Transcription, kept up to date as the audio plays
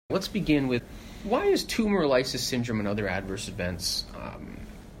Let's begin with, why is tumor lysis syndrome and other adverse events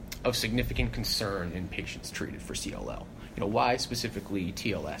of significant concern in patients treated for CLL? Why specifically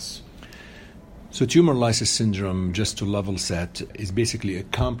TLS? So tumor lysis syndrome, just to level set, is basically a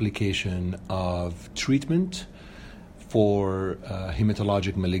complication of treatment for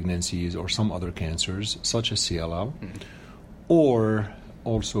hematologic malignancies or some other cancers, such as CLL, or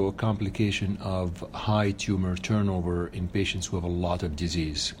also a complication of high tumor turnover in patients who have a lot of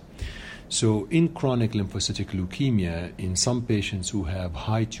disease. So in chronic lymphocytic leukemia, in some patients who have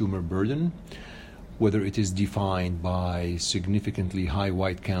high tumor burden, whether it is defined by significantly high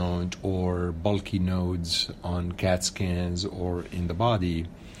white count or bulky nodes on CAT scans or in the body,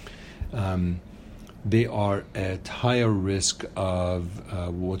 they are at higher risk of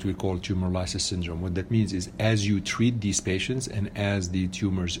what we call tumor lysis syndrome. What that means is, as you treat these patients and as the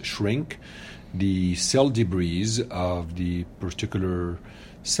tumors shrink, the cell debris of the particular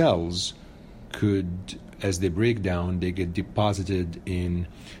cells could, as they break down, they get deposited in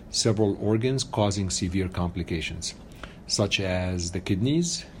several organs, causing severe complications, such as the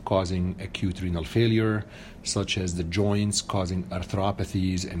kidneys, causing acute renal failure, such as the joints, causing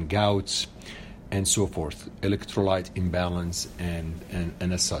arthropathies and gouts, and so forth, electrolyte imbalance and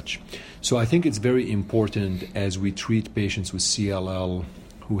as such. So I think it's very important, as we treat patients with CLL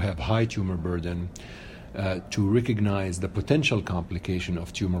who have high tumor burden, to recognize the potential complication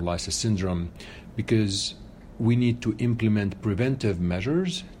of tumor lysis syndrome, because we need to implement preventive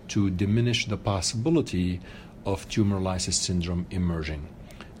measures to diminish the possibility of tumor lysis syndrome emerging.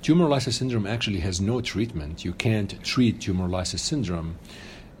 Tumor lysis syndrome actually has no treatment. You can't treat tumor lysis syndrome.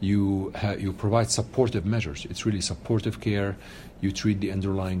 You provide supportive measures. It's really supportive care. You treat the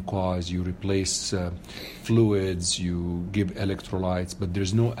underlying cause, you replace fluids, you give electrolytes, but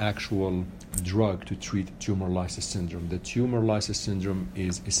there's no actual drug to treat tumor lysis syndrome. The tumor lysis syndrome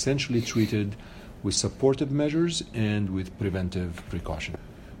is essentially treated with supportive measures and with preventive precaution.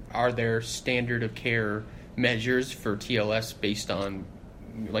 Are there standard of care measures for TLS based on,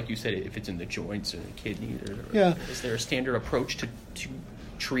 like you said, if it's in the joints or the kidney? Is there a standard approach to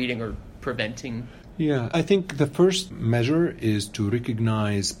treating or preventing? Yeah, I think the first measure is to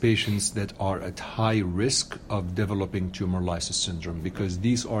recognize patients that are at high risk of developing tumor lysis syndrome, because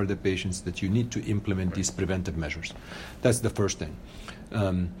these are the patients that you need to implement these preventive measures. That's the first thing.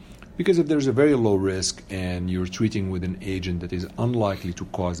 Because if there's a very low risk and you're treating with an agent that is unlikely to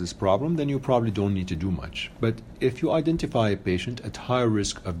cause this problem, then you probably don't need to do much. But if you identify a patient at high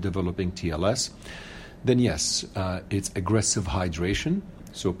risk of developing TLS, then yes, it's aggressive hydration.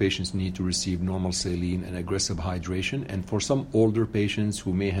 So patients need to receive normal saline and aggressive hydration. And for some older patients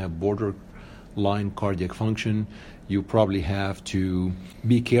who may have borderline cardiac function, you probably have to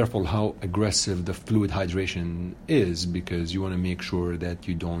be careful how aggressive the fluid hydration is, because you want to make sure that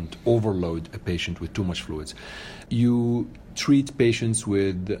you don't overload a patient with too much fluids. You treat patients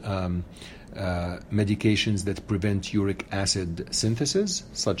with medications that prevent uric acid synthesis,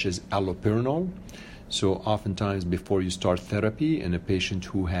 such as allopurinol. So oftentimes before you start therapy in a patient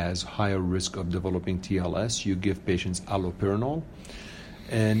who has higher risk of developing TLS, you give patients allopurinol.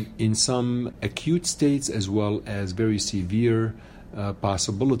 And in some acute states, as well as very severe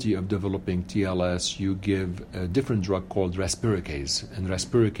possibility of developing TLS, you give a different drug called respiricase. And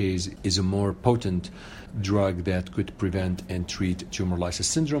respiricase is a more potent drug that could prevent and treat tumor lysis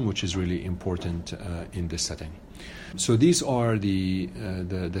syndrome, which is really important in this setting. So these are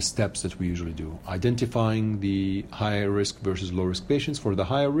the steps that we usually do. Identifying the higher risk versus low risk patients. For the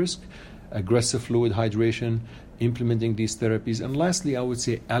higher risk, aggressive fluid hydration, implementing these therapies. And lastly, I would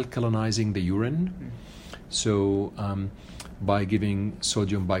say alkalinizing the urine. So by giving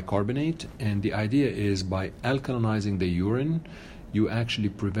sodium bicarbonate. And the idea is, by alkalinizing the urine, you actually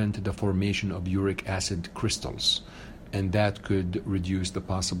prevent the formation of uric acid crystals. And that could reduce the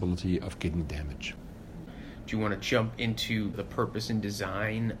possibility of kidney damage. Do you want to jump into the purpose and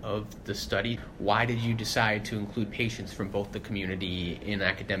design of the study? Why did you decide to include patients from both the community in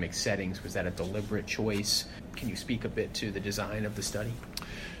academic settings? Was that a deliberate choice? Can you speak a bit to the design of the study?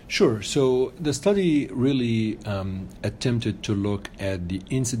 Sure. So the study really attempted to look at the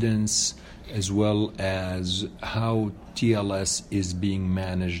incidence as well as how TLS is being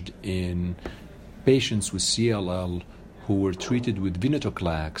managed in patients with CLL who were treated with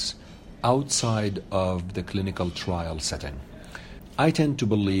venetoclax outside of the clinical trial setting. I tend to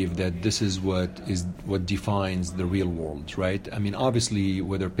believe that this is what defines the real world, right? I mean, obviously,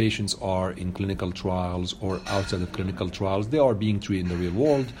 whether patients are in clinical trials or outside of clinical trials, they are being treated in the real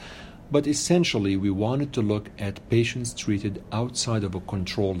world. But essentially, we wanted to look at patients treated outside of a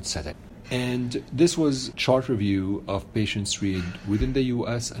controlled setting. And this was chart review of patients treated within the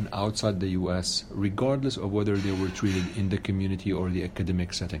U.S. and outside the U.S., regardless of whether they were treated in the community or the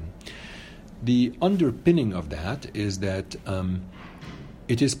academic setting. The underpinning of that is that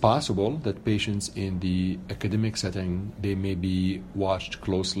it is possible that patients in the academic setting, they may be watched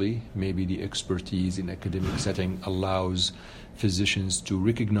closely. Maybe the expertise in academic setting allows physicians to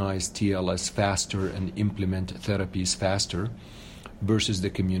recognize TLS faster and implement therapies faster versus the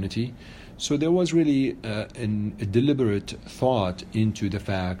community. So there was really a deliberate thought into the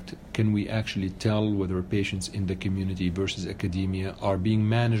fact, can we actually tell whether patients in the community versus academia are being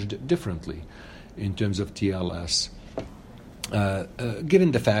managed differently in terms of TLS?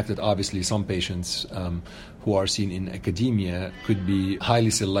 Given the fact that obviously some patients who are seen in academia could be highly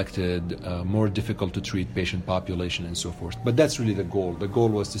selected, more difficult to treat patient population and so forth. But that's really the goal. The goal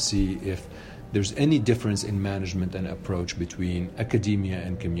was to see if there's any difference in management and approach between academia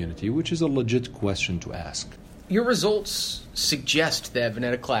and community, which is a legit question to ask. Your results suggest that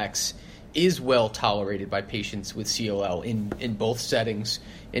venetoclax is well tolerated by patients with CLL in both settings.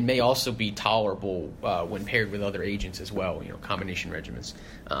 It may also be tolerable when paired with other agents as well, combination regimens.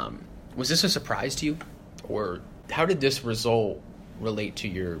 Was this a surprise to you? Or how did this result relate to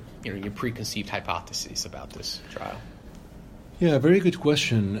your preconceived hypotheses about this trial? Yeah, very good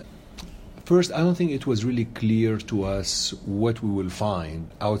question. First, I don't think it was really clear to us what we will find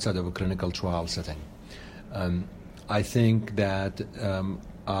outside of a clinical trial setting. I think that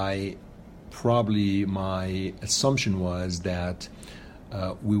my assumption was that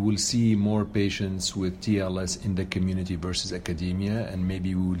we will see more patients with TLS in the community versus academia, and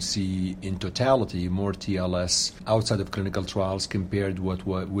maybe we will see in totality more TLS outside of clinical trials compared with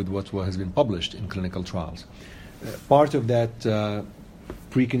what has been published in clinical trials. Part of that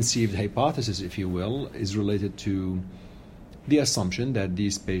preconceived hypothesis, if you will, is related to the assumption that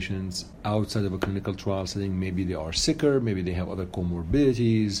these patients outside of a clinical trial setting, maybe they are sicker, maybe they have other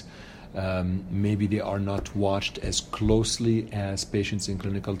comorbidities, maybe they are not watched as closely as patients in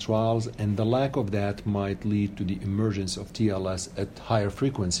clinical trials, and the lack of that might lead to the emergence of TLS at higher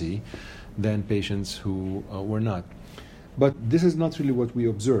frequency than patients who were not. But this is not really what we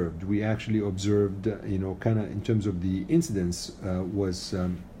observed. We actually observed, kind of in terms of the incidence, was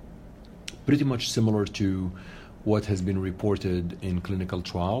pretty much similar to what has been reported in clinical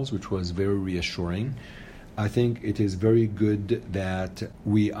trials, which was very reassuring. I think it is very good that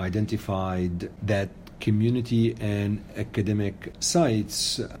we identified that community and academic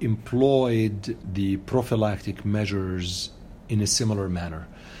sites employed the prophylactic measures in a similar manner.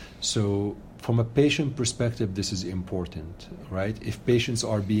 So from a patient perspective, this is important, right? If patients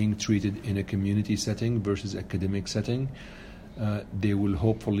are being treated in a community setting versus academic setting, they will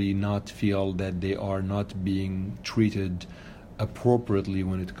hopefully not feel that they are not being treated appropriately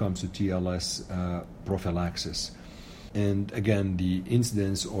when it comes to TLS prophylaxis. And again, the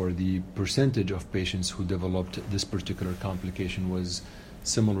incidence or the percentage of patients who developed this particular complication was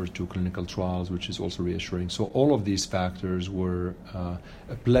similar to clinical trials, which is also reassuring. So all of these factors were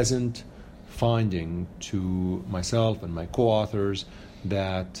a pleasant finding to myself and my co-authors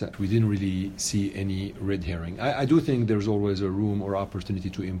that we didn't really see any red herring. I do think there's always a room or opportunity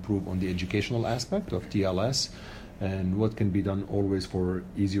to improve on the educational aspect of TLS and what can be done always for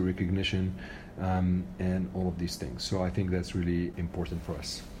easy recognition and all of these things. So I think that's really important for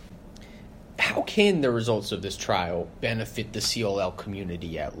us. How can the results of this trial benefit the CLL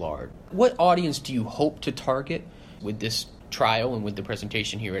community at large? What audience do you hope to target with this trial and with the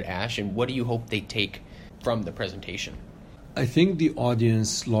presentation here at ASH, and what do you hope they take from the presentation? I think the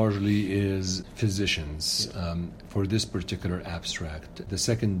audience largely is physicians for this particular abstract. The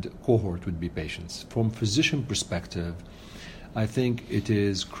second cohort would be patients. From physician perspective, I think it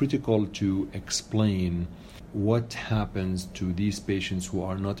is critical to explain what happens to these patients who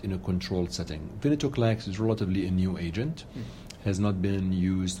are not in a controlled setting. Venetoclax is relatively a new agent, has not been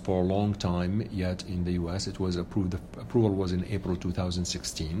used for a long time yet in the U.S. It was approved. The approval was in April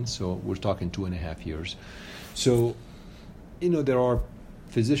 2016, so we're talking 2.5 years. So, there are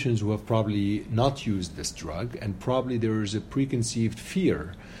physicians who have probably not used this drug, and probably there is a preconceived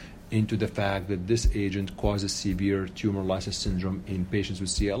fear into the fact that this agent causes severe tumor lysis syndrome in patients with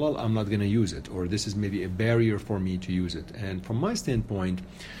CLL. I'm not going to use it, or this is maybe a barrier for me to use it. And from my standpoint,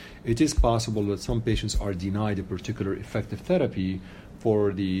 it is possible that some patients are denied a particular effective therapy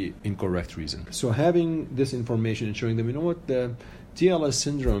for the incorrect reason. So having this information and showing them, the TLS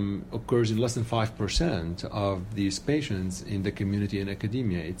syndrome occurs in less than 5% of these patients in the community and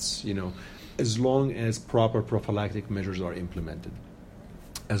academia. It's, as long as proper prophylactic measures are implemented,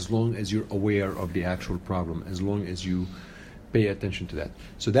 as long as you're aware of the actual problem, as long as you pay attention to that.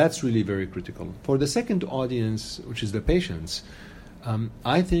 So that's really very critical. For the second audience, which is the patients,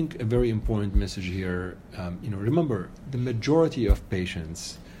 I think a very important message here, remember, the majority of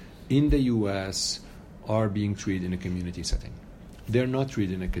patients in the U.S. are being treated in a community setting. They're not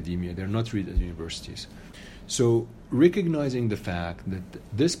treated in academia. They're not treated at universities. So recognizing the fact that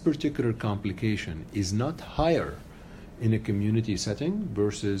this particular complication is not higher in a community setting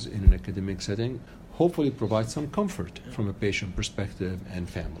versus in an academic setting hopefully provides some comfort from a patient perspective and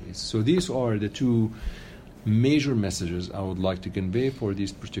families. So these are the two major messages I would like to convey for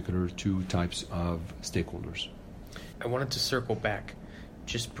these particular two types of stakeholders. I wanted to circle back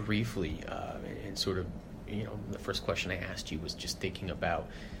just briefly and sort of, the first question I asked you was just thinking about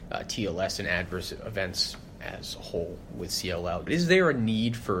TLS and adverse events as a whole with CLL. Is there a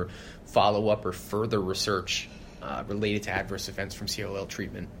need for follow-up or further research related to adverse events from CLL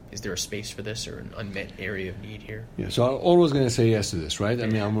treatment? Is there a space for this or an unmet area of need here? Yeah, so I'm always going to say yes to this, right? I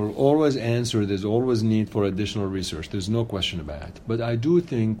mean, I will always answer there's always need for additional research. There's no question about it. But I do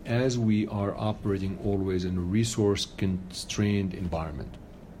think as we are operating always in a resource-constrained environment,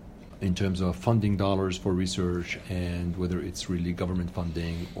 in terms of funding dollars for research and whether it's really government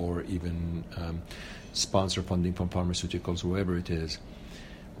funding or even sponsor funding from pharmaceuticals, whoever it is,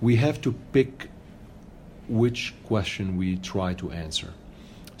 we have to pick which question we try to answer.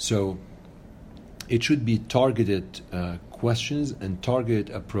 So it should be targeted questions and targeted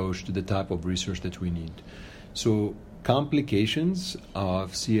approach to the type of research that we need. So complications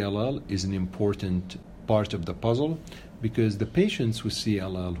of CLL is an important part of the puzzle because the patients with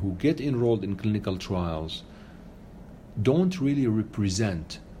CLL who get enrolled in clinical trials don't really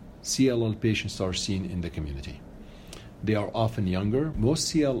represent CLL patients that are seen in the community. They are often younger.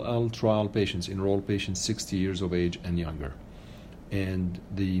 Most CLL trial patients enroll patients 60 years of age and younger. And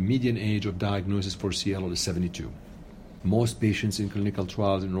the median age of diagnosis for CLL is 72. Most patients in clinical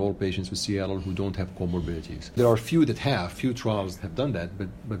trials enroll patients with CLL who don't have comorbidities. There are few trials have done that,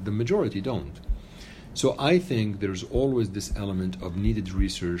 but the majority don't. So I think there's always this element of needed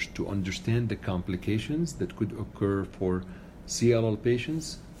research to understand the complications that could occur for CLL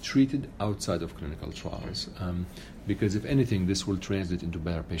patients treated outside of clinical trials. Because if anything, this will translate into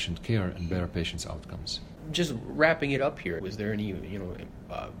better patient care and better patients' outcomes. Just wrapping it up here, was there any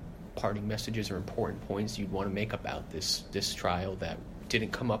parting messages or important points you'd want to make about this trial that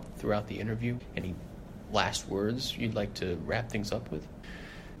didn't come up throughout the interview? Any last words you'd like to wrap things up with?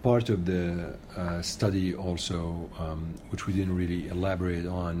 Part of the study also, which we didn't really elaborate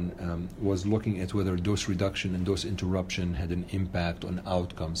on, was looking at whether dose reduction and dose interruption had an impact on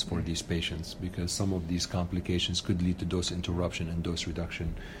outcomes for these patients, because some of these complications could lead to dose interruption and dose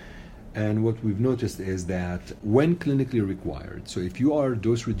reduction. And what we've noticed is that when clinically required, so if you are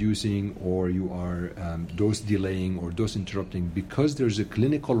dose reducing or you are dose delaying or dose interrupting because there's a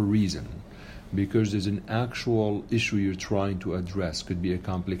clinical reason, because there's an actual issue you're trying to address, could be a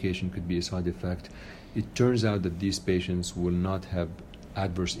complication, could be a side effect, it turns out that these patients will not have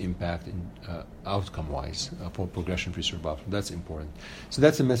adverse impact in outcome-wise for progression-free survival. That's important. So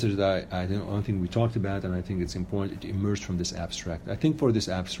that's a message that I don't think we talked about, and I think it's important. It emerged from this abstract. I think for this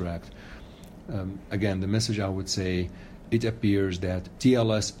abstract, again, the message I would say, it appears that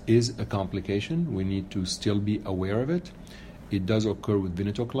TLS is a complication. We need to still be aware of it. It does occur with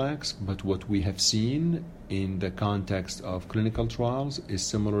venetoclax, but what we have seen in the context of clinical trials is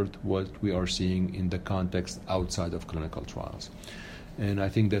similar to what we are seeing in the context outside of clinical trials. And I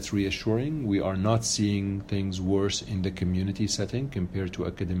think that's reassuring. We are not seeing things worse in the community setting compared to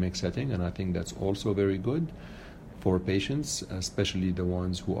academic setting, and I think that's also very good for patients, especially the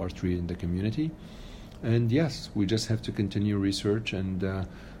ones who are treated in the community. And yes, we just have to continue research and the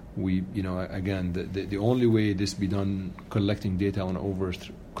only way this be done, collecting data on over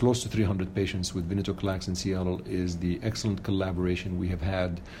close to 300 patients with venetoclax and CLL, is the excellent collaboration we have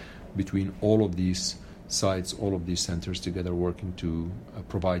had between all of these sites, all of these centers together working to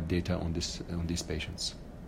provide data on these patients.